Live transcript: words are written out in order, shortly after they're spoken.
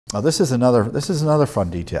Now this is another fun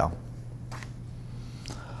detail.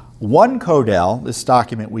 One Codell, this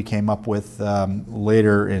document we came up with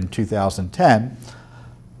later in 2010,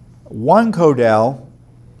 one Codell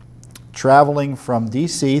traveling from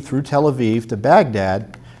D.C. through Tel Aviv to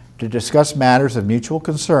Baghdad to discuss matters of mutual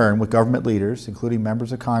concern with government leaders, including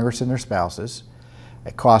members of Congress and their spouses.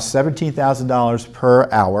 It costs $17,000 per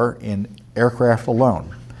hour in aircraft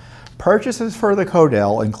alone. Purchases for the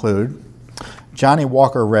Codell include Johnny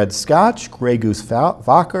Walker Red Scotch, Grey Goose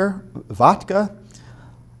vodka.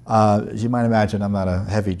 As you might imagine, I'm not a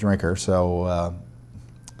heavy drinker, so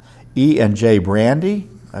E&J brandy.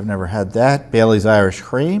 I've never had that. Bailey's Irish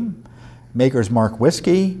Crème, Maker's Mark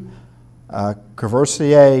whiskey,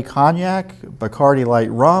 Courvoisier cognac, Bacardi Light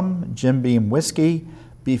rum, Jim Beam whiskey,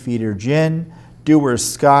 Beefeater gin, Dewars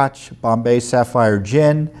scotch, Bombay Sapphire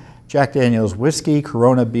gin, Jack Daniel's whiskey,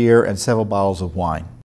 Corona beer, and several bottles of wine.